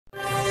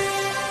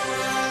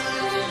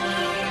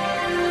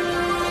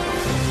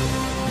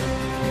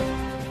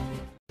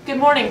Good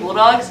morning,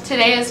 Bulldogs.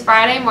 Today is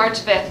Friday, March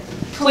 5th.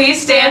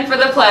 Please stand for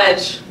the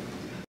pledge.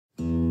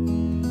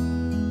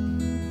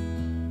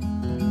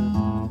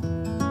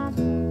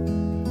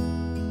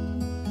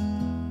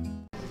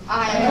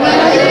 I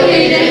pledge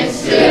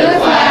allegiance to the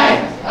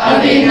flag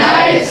of the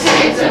United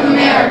States of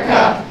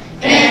America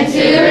and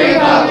to the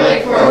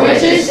republic for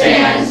which it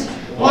stands,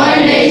 one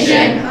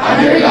nation,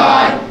 under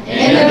God,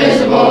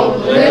 indivisible,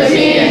 with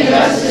liberty and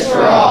justice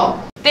for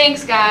all.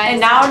 Thanks, guys.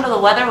 And now into the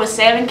weather with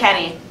Sam and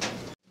Kenny.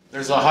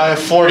 There's a high of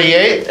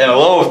 48 and a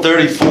low of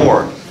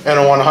 34. and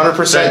a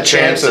 100%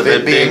 chance of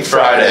it being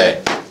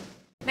Friday.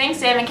 Thanks,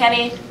 Sam and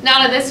Kenny.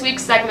 Now to this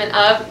week's segment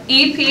of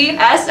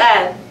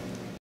EPSN.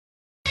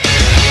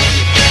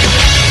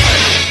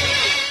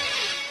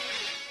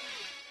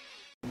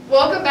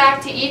 Welcome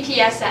back to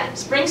EPSN.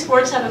 Spring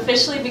sports have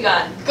officially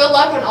begun. Good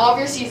luck on all of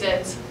your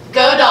seasons.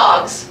 Go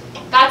Dogs!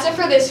 That's it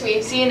for this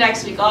week. See you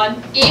next week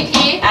on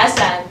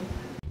EPSN.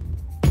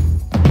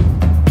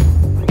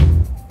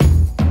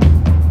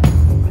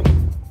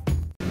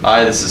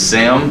 Hi, this is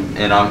Sam,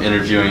 and I'm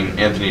interviewing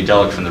Anthony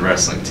Delic from the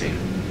wrestling team.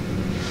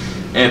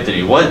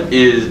 Anthony, what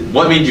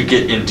made you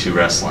get into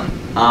wrestling?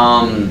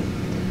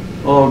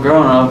 Well,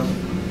 growing up,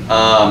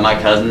 my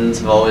cousins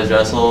have always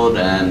wrestled,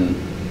 and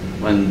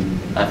when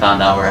I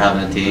found out we were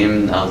having a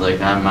team, I was like,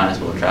 I might as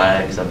well try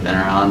it because I've been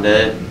around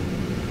it.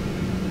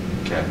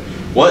 Okay.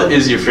 What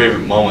is your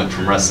favorite moment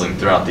from wrestling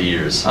throughout the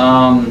years?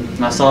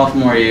 My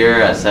sophomore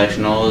year at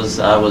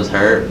sectionals, I was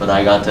hurt, but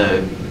I got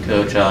to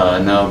coach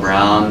Noah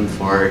Brown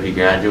before he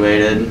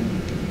graduated.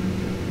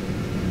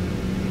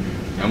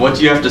 And what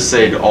do you have to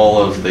say to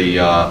all of the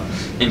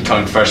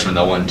incoming freshmen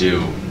that want to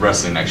do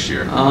wrestling next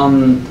year?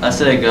 I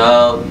say go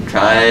out,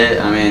 try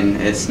it. I mean,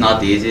 it's not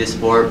the easiest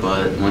sport,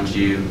 but once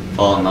you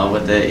fall in love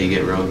with it, you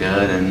get real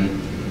good, and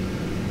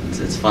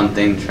it's a fun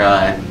thing to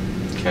try.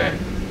 Okay.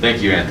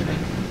 Thank you, Anthony.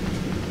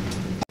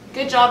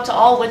 Good job to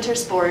all winter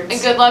sports.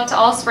 And good luck to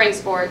all spring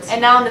sports.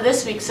 And now into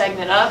this week's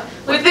segment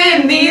of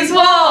Within These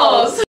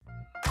Walls.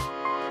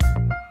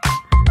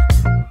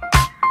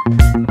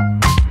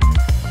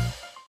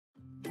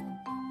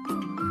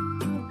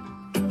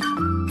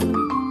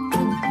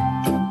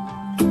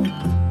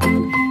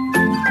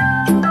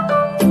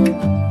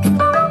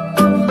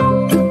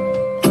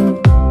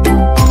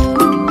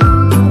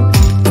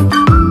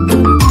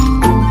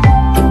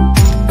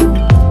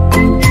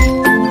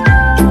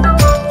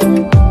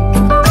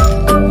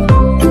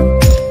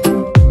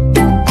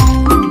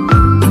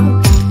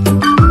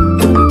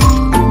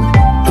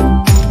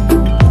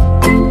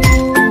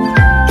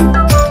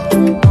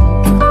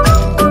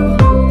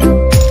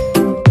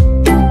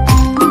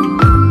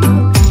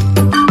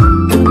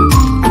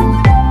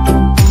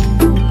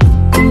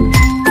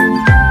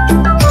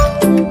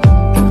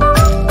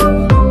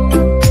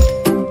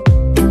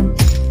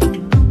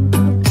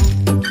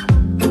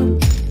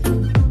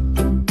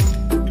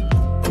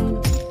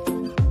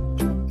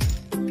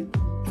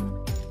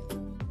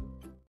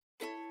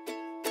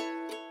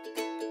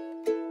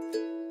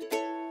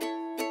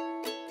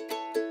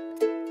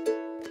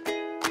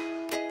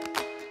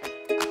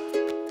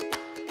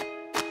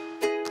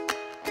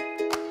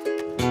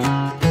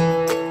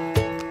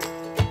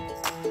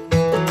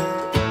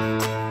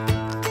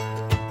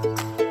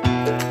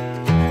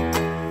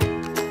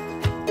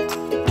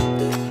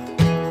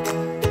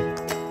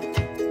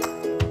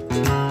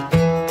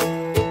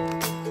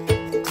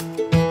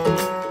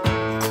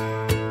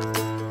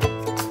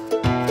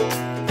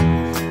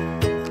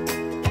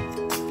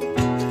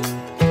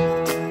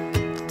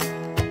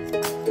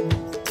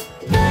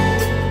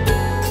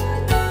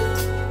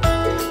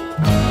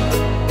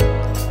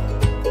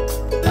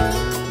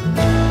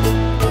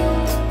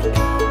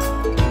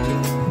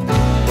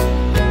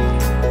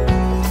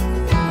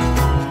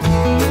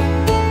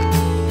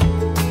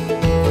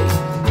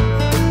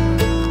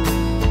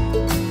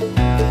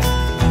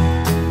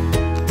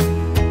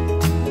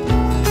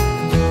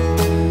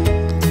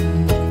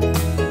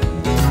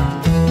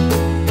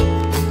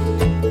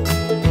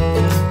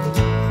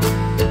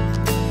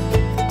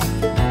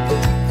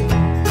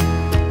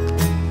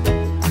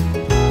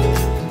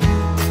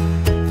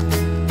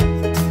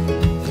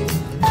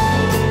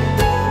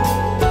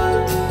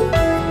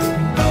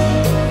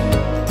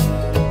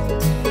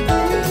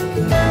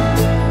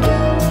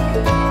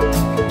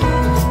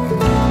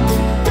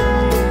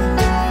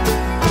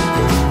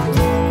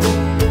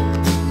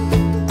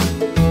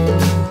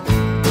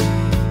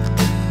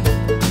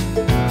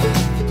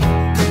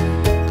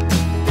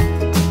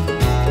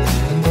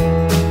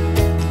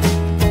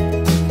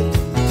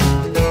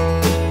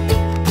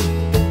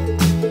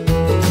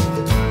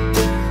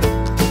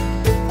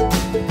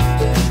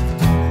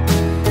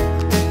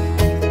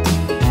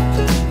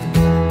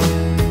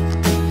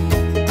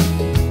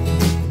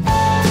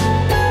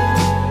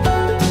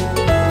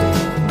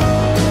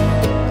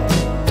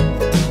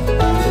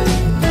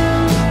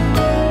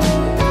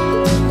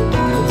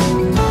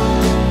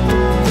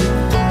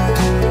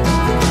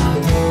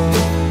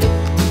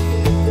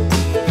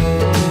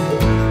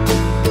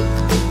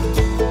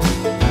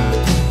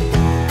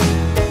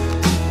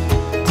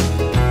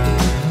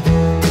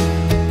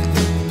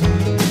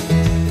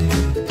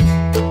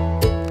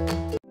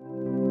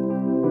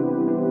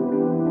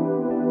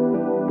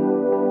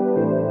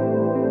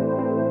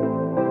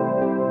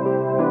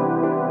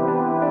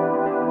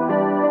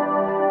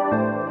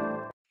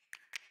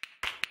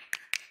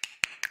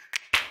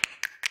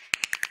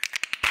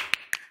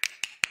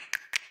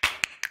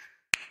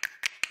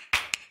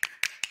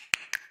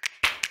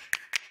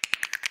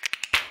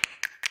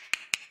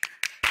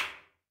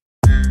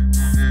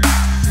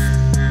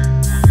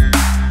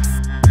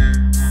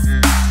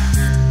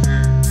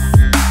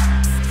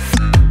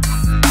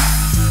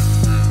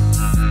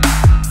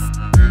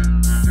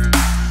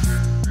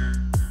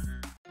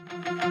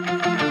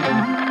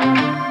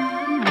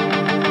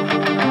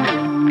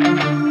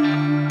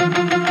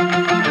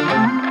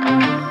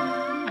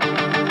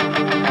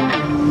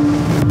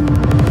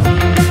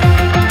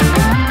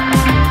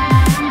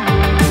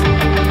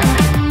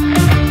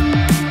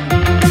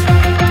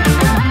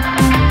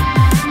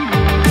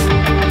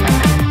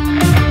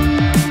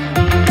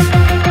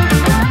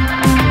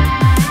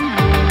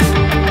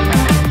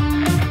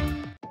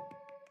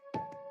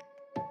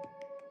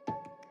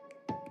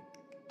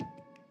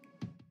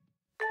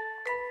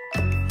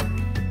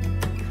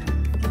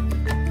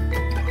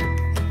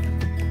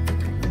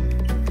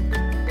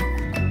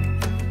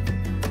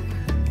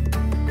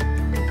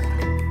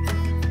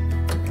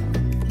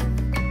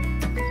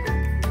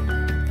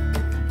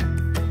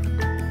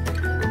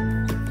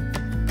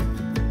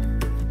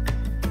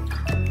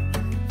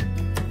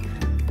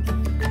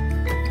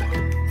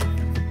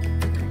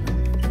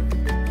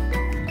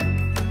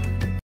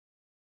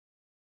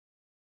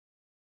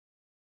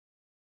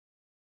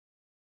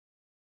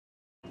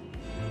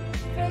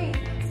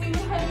 We've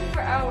been hiking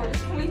for hours.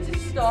 Can we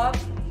just stop?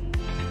 No,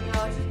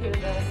 let's just go to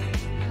bed.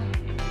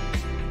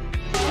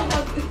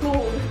 Oh, it's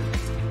cold.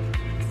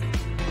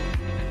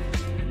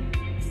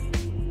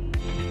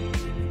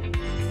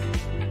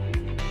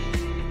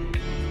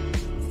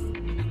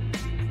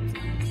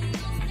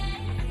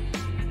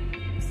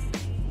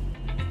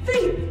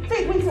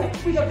 Faith, wake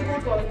up! Wake up, the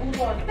gold's gone, the gold's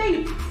gone.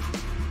 Faith!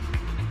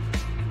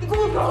 The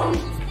gold's gone!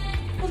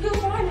 Let's go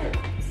find it!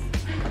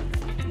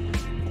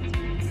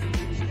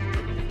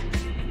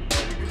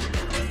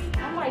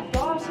 Oh my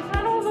gosh, I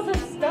found all of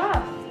this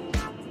stuff!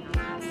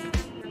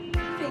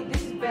 Faith,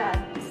 this is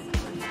bad.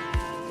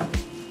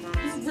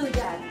 This is really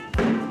bad.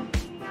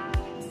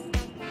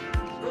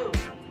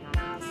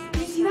 Do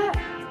you see that?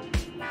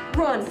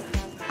 Run!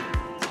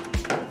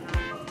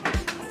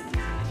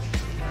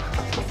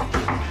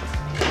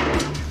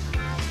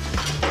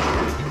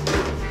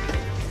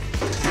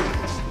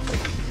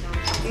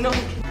 No.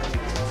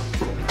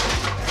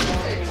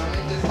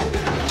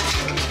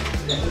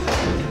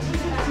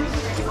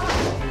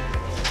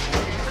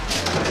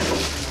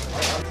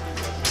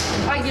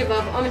 I give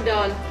up. I'm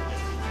done.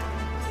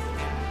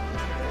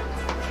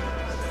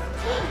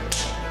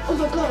 Oh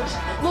my gosh.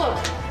 Look.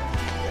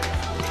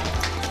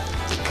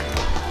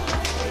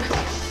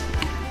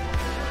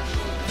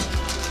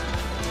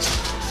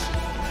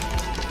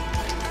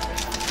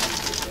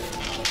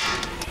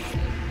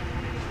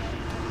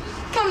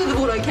 Come to the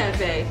Bulldog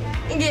Cafe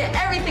and get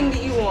everything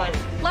that you want.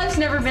 Life's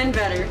never been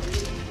better.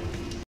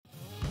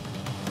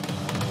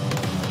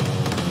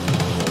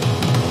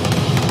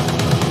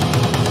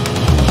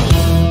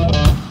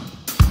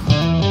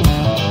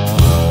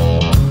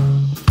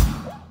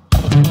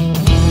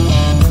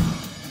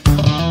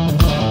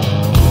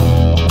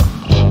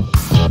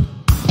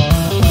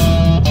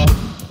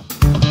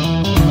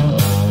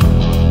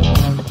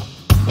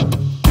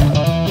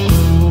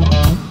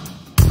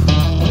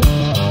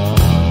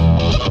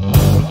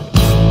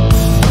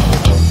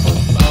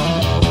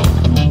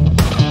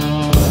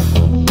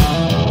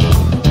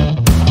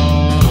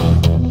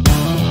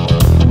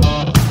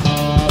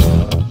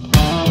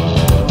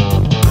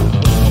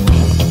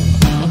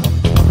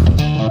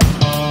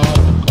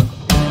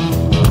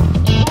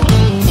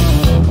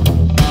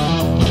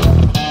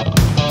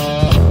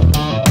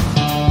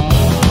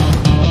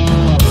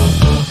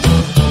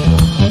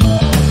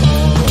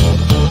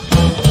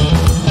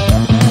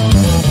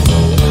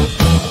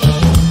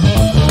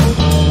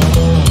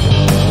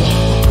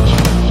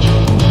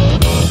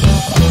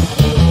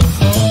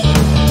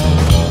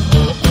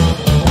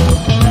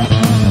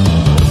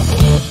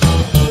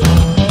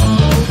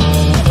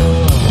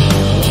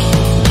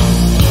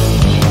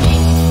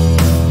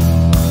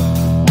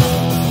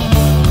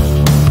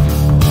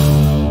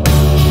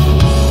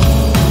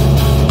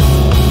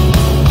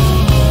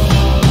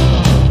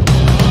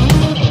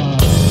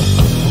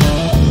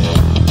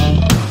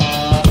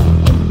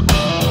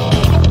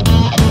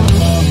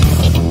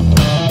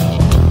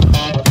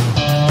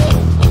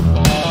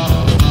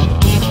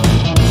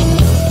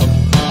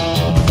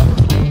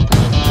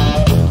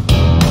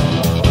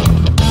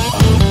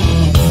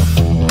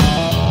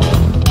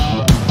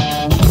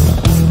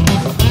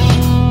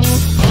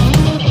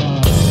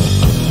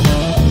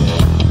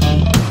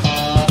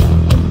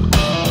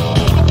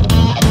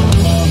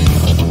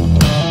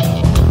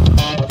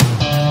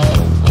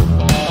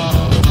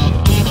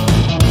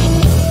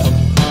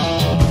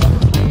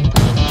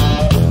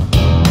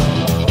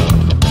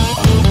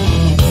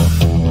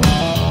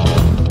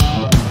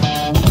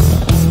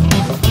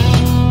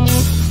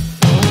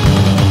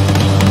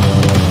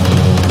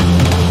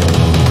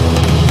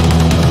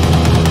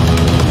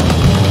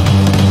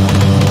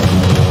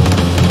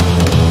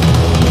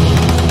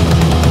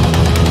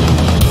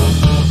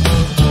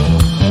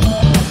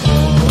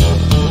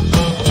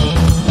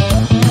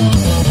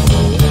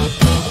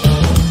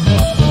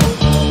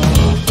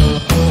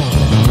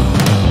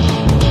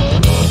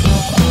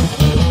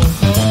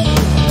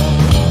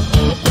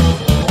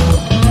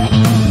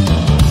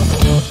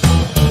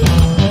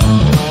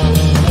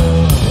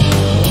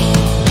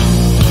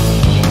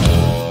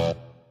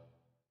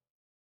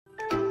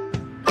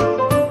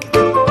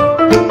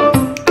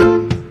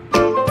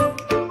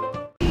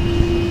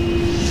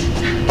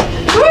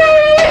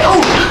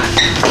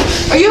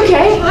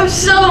 I'm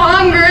so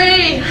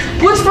hungry.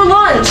 What's for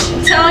lunch?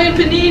 Italian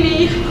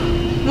panini.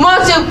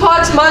 Modular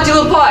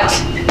pot.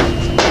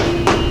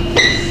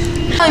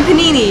 Italian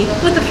panini.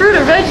 With the fruit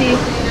or veggie.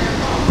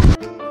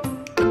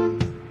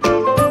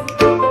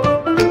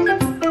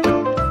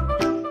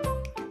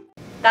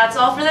 That's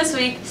all for this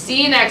week.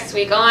 See you next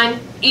week on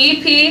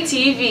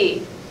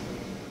EPTV.